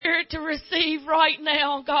to receive right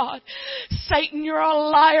now, God. Satan, you're a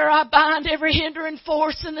liar. I bind every hindering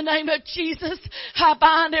force in the name of Jesus. I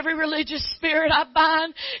bind every religious spirit. I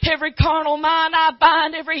bind every carnal mind. I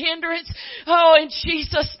bind every hindrance. Oh, in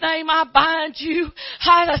Jesus' name, I bind you.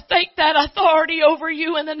 I take that authority over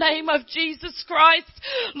you in the name of Jesus Christ,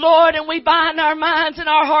 Lord, and we bind our minds and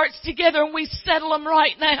our hearts together and we settle them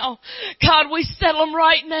right now. God, we settle them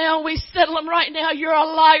right now. We settle them right now. You're a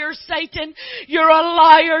liar, Satan. You're a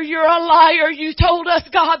liar. You're a liar. You told us,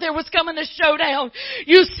 God, there was coming a showdown.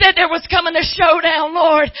 You said there was coming a showdown,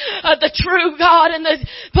 Lord, of the true God and the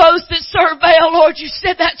those that serve Baal, Lord. You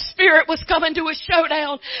said that spirit was coming to a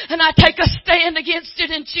showdown, and I take a stand against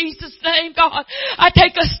it in Jesus' name, God. I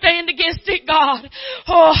take a stand against it, God.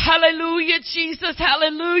 Oh, hallelujah, Jesus.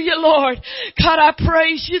 Hallelujah, Lord. God, I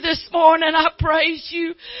praise you this morning. I praise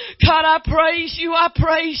you. God, I praise you. I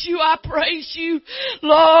praise you. I praise you.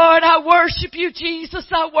 Lord, I worship you, Jesus.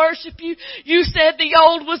 I worship you. You said the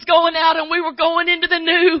old was going out and we were going into the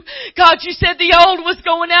new. God, you said the old was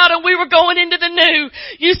going out and we were going into the new.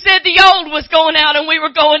 You said the old was going out and we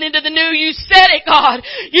were going into the new. You said it, God.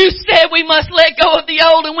 You said we must let go of the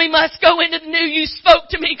old and we must go into the new. You spoke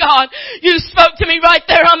to me, God. You spoke to me right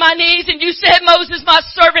there on my knees and you said, Moses, my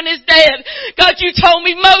servant is dead. God, you told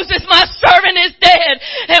me, Moses, my servant is dead.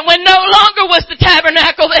 And when no longer was the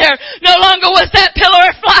tabernacle there, no longer was that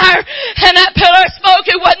pillar of fire and that pillar of smoke,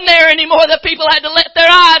 it wasn't there anymore. The people had to let their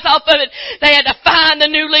eyes off of it. They had to find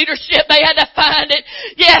the new leadership. They had to find it.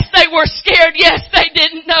 Yes, they were scared. Yes, they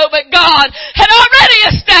didn't know, but God had already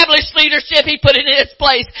established leadership. He put it in its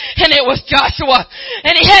place, and it was Joshua.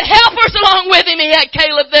 And he had helpers along with him. He had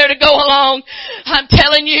Caleb there to go along. I'm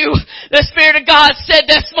telling you, the Spirit of God said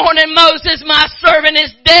this morning, Moses, my servant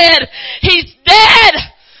is dead. He's dead.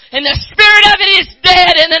 And the spirit of it is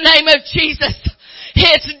dead in the name of Jesus.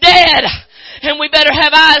 It's dead. And we better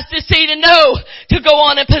have eyes to see, to know, to go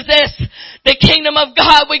on and possess the kingdom of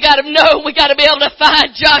God. We gotta know, we gotta be able to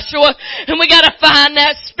find Joshua, and we gotta find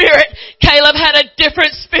that spirit. Caleb had a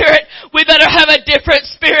different spirit. We better have a different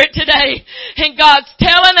spirit today. And God's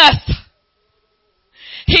telling us,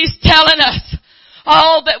 He's telling us,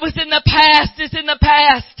 all that was in the past is in the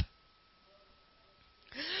past.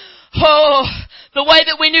 Oh, the way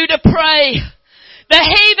that we knew to pray. The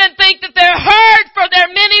heathen think that they're heard for their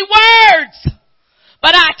many words.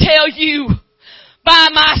 But I tell you, by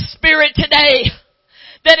my Spirit today,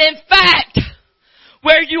 that in fact,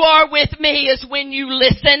 where you are with me is when you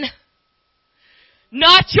listen.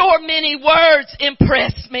 Not your many words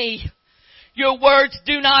impress me. Your words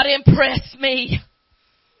do not impress me.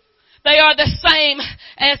 They are the same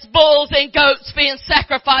as bulls and goats being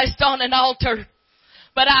sacrificed on an altar.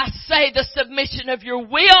 But I say the submission of your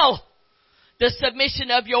will, the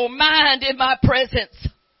submission of your mind in my presence,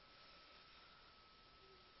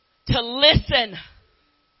 to listen.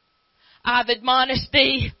 I've admonished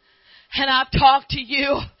thee, and I've talked to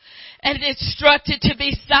you, and instructed to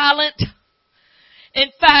be silent. In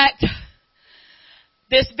fact,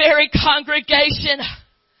 this very congregation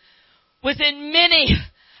was in many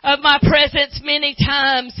of my presence many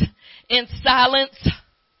times in silence.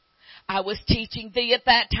 I was teaching thee at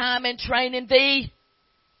that time and training thee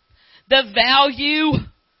the value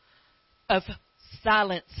of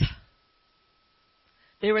silence.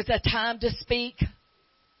 There is a time to speak.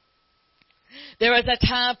 There is a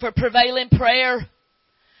time for prevailing prayer.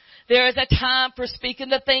 There is a time for speaking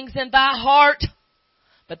the things in thy heart.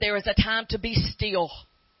 But there is a time to be still.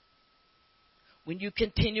 When you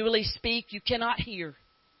continually speak, you cannot hear.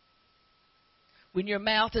 When your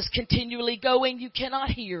mouth is continually going, you cannot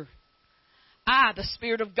hear. I, the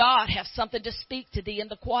Spirit of God, have something to speak to thee in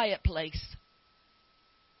the quiet place.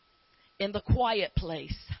 In the quiet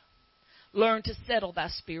place. Learn to settle thy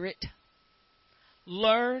spirit.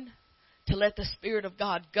 Learn to let the Spirit of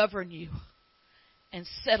God govern you and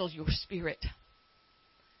settle your spirit.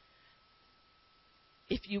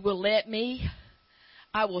 If you will let me,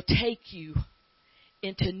 I will take you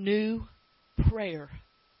into new prayer.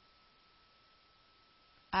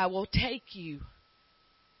 I will take you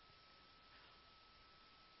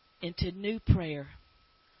into new prayer.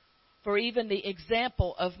 For even the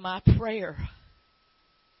example of my prayer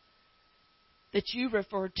that you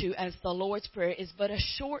referred to as the Lord's Prayer is but a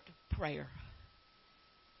short prayer.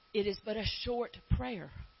 It is but a short prayer.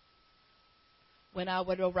 When I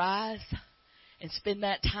would arise and spend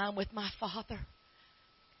that time with my Father,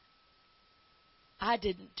 I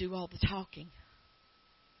didn't do all the talking.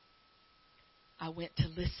 I went to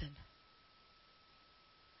listen.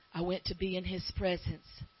 I went to be in His presence.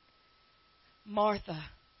 Martha,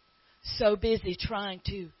 so busy trying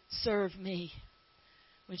to serve me,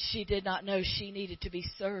 when she did not know she needed to be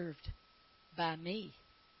served by me.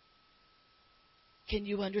 Can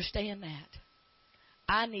you understand that?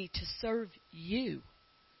 I need to serve you.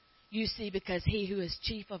 You see, because he who is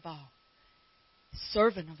chief of all,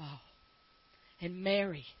 servant of all. And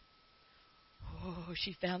Mary,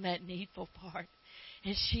 she found that needful part.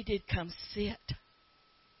 And she did come sit.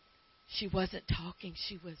 She wasn't talking,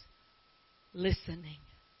 she was listening.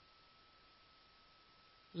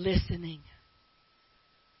 Listening.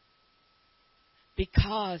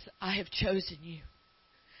 Because I have chosen you.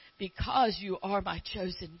 Because you are my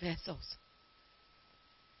chosen vessels.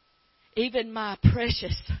 Even my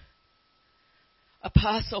precious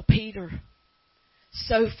Apostle Peter,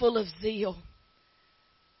 so full of zeal,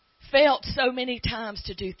 felt so many times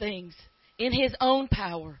to do things in his own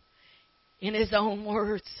power, in his own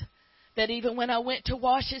words, that even when I went to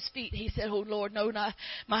wash his feet, he said, "Oh Lord, no, not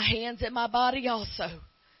my hands and my body also."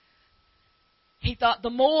 He thought the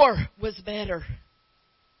more was better.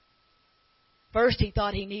 First he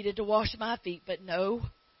thought he needed to wash my feet, but no,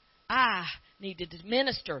 I needed to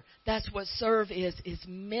minister. That's what serve is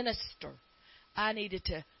minister. I needed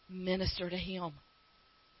to minister to him.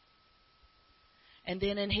 And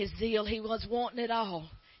then in his zeal, he was wanting it all.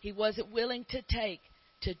 He wasn't willing to take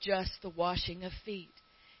to just the washing of feet.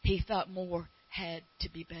 He thought more had to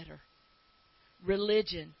be better.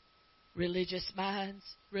 Religion, religious minds,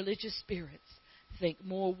 religious spirits think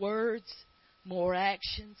more words, more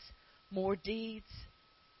actions, more deeds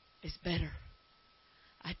is better.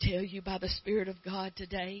 I tell you by the Spirit of God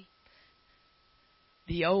today,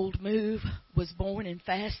 the old move was born in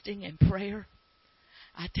fasting and prayer.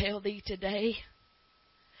 I tell thee today,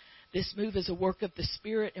 this move is a work of the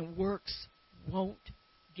Spirit, and works won't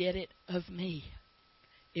get it of me.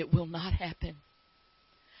 It will not happen.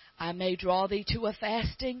 I may draw thee to a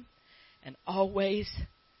fasting and always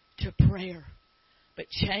to prayer, but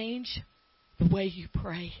change the way you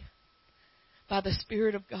pray. By the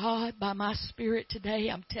Spirit of God, by my Spirit today,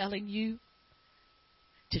 I'm telling you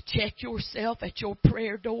to check yourself at your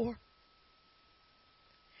prayer door.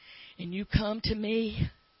 And you come to me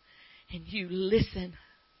and you listen.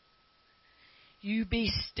 You be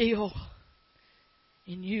still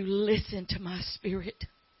and you listen to my Spirit.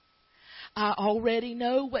 I already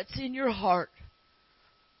know what's in your heart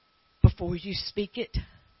before you speak it.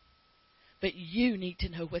 But you need to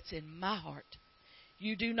know what's in my heart.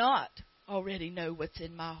 You do not already know what's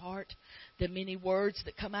in my heart. The many words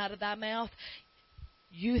that come out of thy mouth,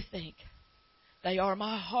 you think they are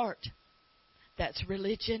my heart. That's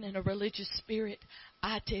religion and a religious spirit.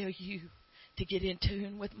 I tell you to get in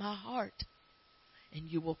tune with my heart, and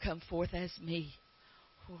you will come forth as me.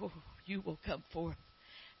 Oh, you will come forth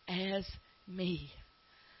as me.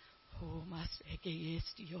 Oh, my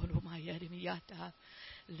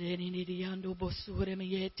Leninidiando bosure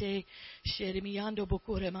miete, sherimiando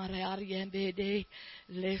bokure mare ariembede,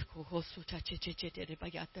 leko hosu tachechete de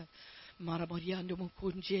bayata, maramoriando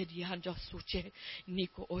mukunje dianja suche,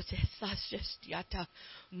 niko ose sashestiata,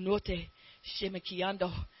 note,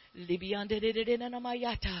 shemikiando, libiande de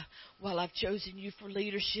namayata. While I've chosen you for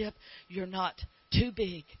leadership, you're not too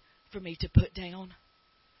big for me to put down.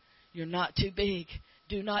 You're not too big.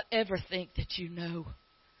 Do not ever think that you know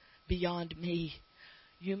beyond me.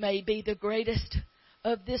 You may be the greatest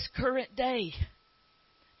of this current day,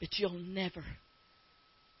 but you'll never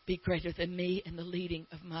be greater than me in the leading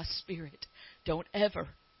of my Spirit. Don't ever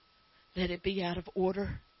let it be out of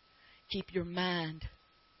order. Keep your mind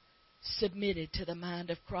submitted to the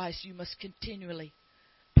mind of Christ. You must continually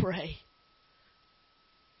pray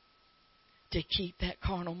to keep that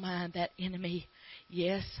carnal mind, that enemy.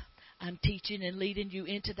 Yes, I'm teaching and leading you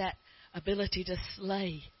into that ability to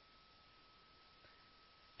slay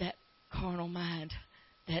that carnal mind,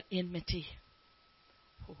 that enmity.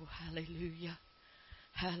 Oh, hallelujah.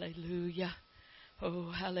 Hallelujah.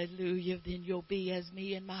 Oh, hallelujah. Then you'll be as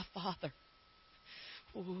me and my Father.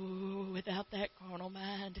 Oh, without that carnal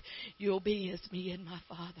mind, you'll be as me and my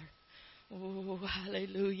Father. Oh,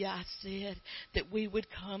 hallelujah. I said that we would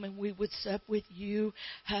come and we would sup with you.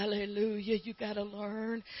 Hallelujah. You got to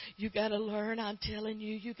learn. You got to learn. I'm telling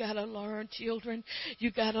you, you got to learn, children.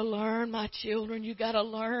 You got to learn, my children. You got to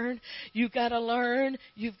learn. You got to learn.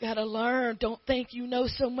 You've got to learn. Don't think you know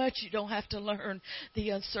so much you don't have to learn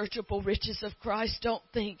the unsearchable riches of Christ. Don't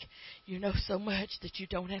think you know so much that you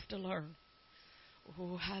don't have to learn.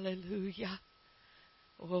 Oh, hallelujah.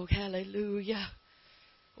 Oh, hallelujah.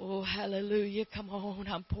 Oh, hallelujah. Come on.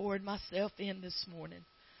 I'm pouring myself in this morning.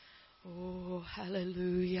 Oh,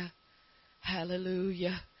 hallelujah.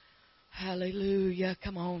 Hallelujah. Hallelujah.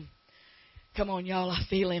 Come on. Come on, y'all. I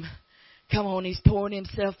feel him. Come on, He's pouring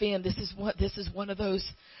Himself in. This is one of those.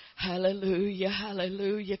 Hallelujah,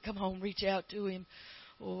 hallelujah. Come on, reach out to Him.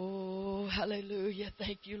 Oh, hallelujah.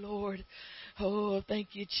 Thank you, Lord. Oh, thank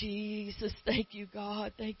you, Jesus. Thank you,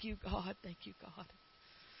 God. Thank you, God. Thank you, God.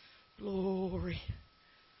 Glory.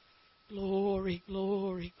 Glory,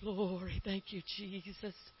 glory, glory. Thank you,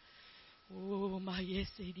 Jesus. Oh, my yes,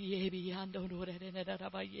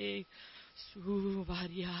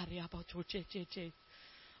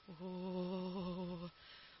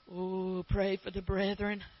 oh, pray for the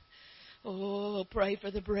brethren. Oh, pray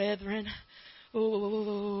for the brethren.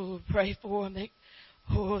 Oh, pray for them.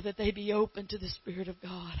 That they be open to the Spirit of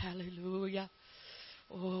God. Hallelujah.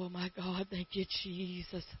 Oh, my God. Thank you,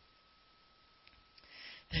 Jesus.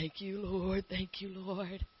 Thank you, Lord. Thank you,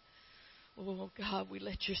 Lord. Oh, God, we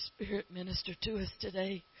let your Spirit minister to us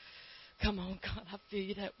today. Come on, God, I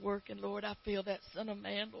feel that working, Lord. I feel that Son of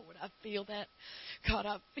Man, Lord. I feel that. God,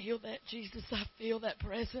 I feel that, Jesus. I feel that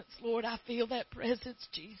presence, Lord. I feel that presence,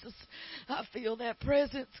 Jesus. I feel that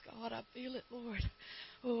presence, God. I feel it, Lord.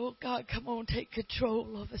 Oh, God, come on, take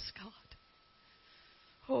control of us, God.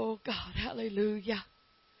 Oh, God, hallelujah.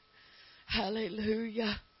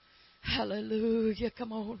 Hallelujah. Hallelujah.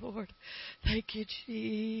 Come on, Lord. Thank you,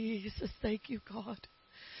 Jesus. Thank you, God.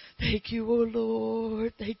 Thank you, O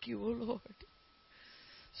Lord. Thank you, O Lord.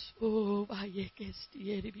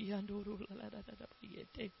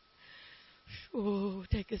 Oh,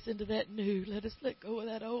 take us into that new. Let us let go of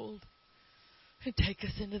that old. And take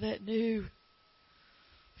us into that new.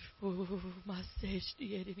 Oh, my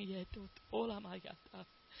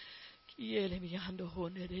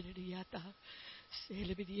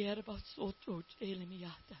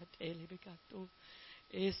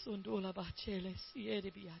Esondola bachele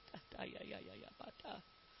siere biata ya bata.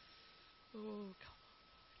 Oh, come on,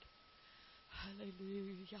 Lord.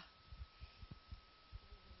 Hallelujah.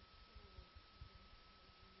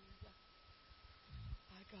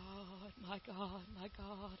 My God, my God, my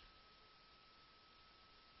God.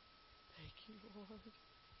 Thank you, Lord.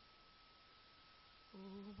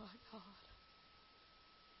 Oh, my God.